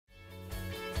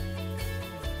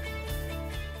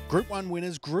Group 1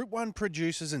 winners, Group 1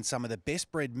 producers and some of the best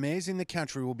bred mares in the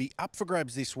country will be up for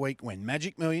grabs this week when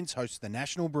Magic Millions hosts the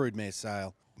National Broodmare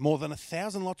Sale. More than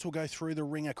 1,000 lots will go through the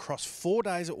ring across 4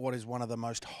 days at what is one of the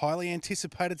most highly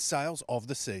anticipated sales of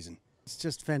the season. It's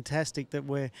just fantastic that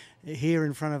we're here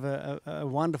in front of a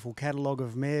wonderful catalogue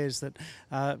of mares that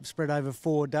spread over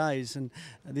 4 days, and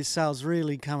this sale's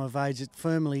really come of age. It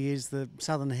firmly is the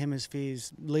Southern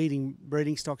Hemisphere's leading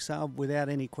breeding stock sale without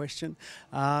any question.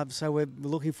 So we're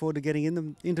looking forward to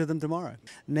getting into them tomorrow.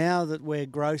 Now that we're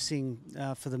grossing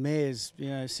for the mares,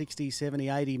 60, 70,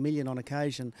 80 million on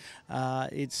occasion,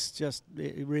 it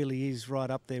really is right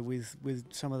up there with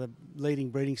some of the leading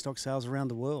breeding stock sales around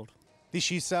the world. This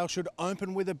year's sale should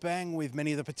open with a bang, with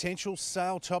many of the potential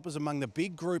sale toppers among the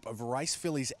big group of race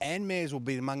fillies and mares will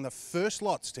be among the first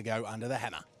lots to go under the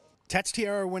hammer. Tats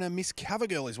Tiara winner Miss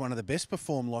Covergirl is one of the best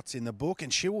performed lots in the book,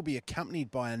 and she will be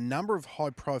accompanied by a number of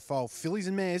high-profile fillies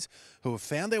and mares who have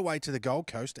found their way to the Gold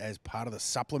Coast as part of the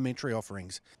supplementary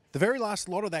offerings. The very last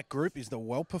lot of that group is the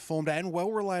well-performed and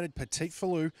well-related Petite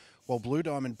Falou, while Blue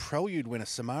Diamond Prelude winner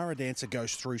Samara Dancer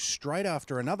goes through straight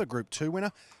after another Group 2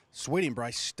 winner, Sweet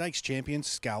Embrace Stakes champion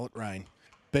Scarlet Rain.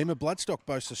 Beamer Bloodstock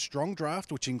boasts a strong draft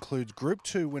which includes Group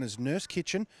 2 winners Nurse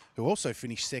Kitchen, who also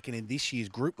finished second in this year's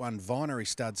Group 1 Vinery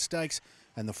Stud Stakes,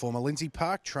 and the former Lindsay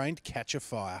Park trained Catch a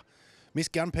Fire. Miss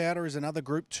Gunpowder is another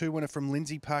Group 2 winner from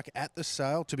Lindsay Park at the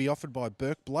sale, to be offered by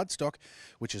Burke Bloodstock,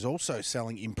 which is also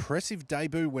selling impressive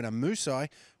debut winner Moosai,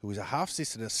 who is a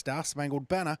half-sister to Star Spangled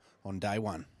Banner on day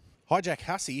one. Hijack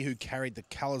Hussey, who carried the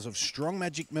colours of strong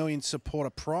Magic Millions supporter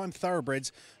Prime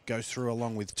Thoroughbreds, goes through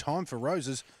along with Time for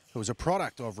Roses, who is a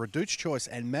product of Reduced Choice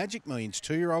and Magic Millions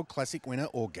 2-year-old classic winner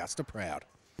Augusta Proud.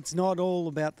 It's not all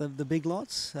about the big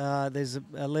lots. There's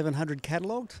 1,100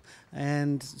 catalogued,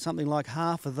 and something like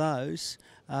half of those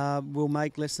will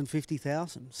make less than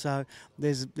 50,000. So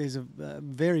there's a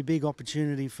very big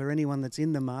opportunity for anyone that's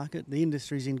in the market. The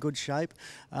industry's in good shape.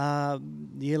 The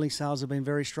yearling sales have been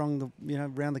very strong,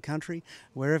 around the country,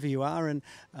 wherever you are, and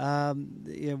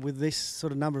with this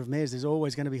sort of number of mares, there's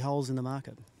always going to be holes in the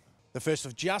market. The first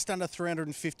of just under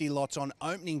 350 lots on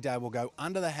opening day will go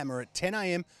under the hammer at 10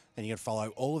 a.m, and you can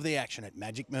follow all of the action at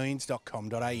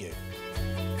magicmillions.com.au.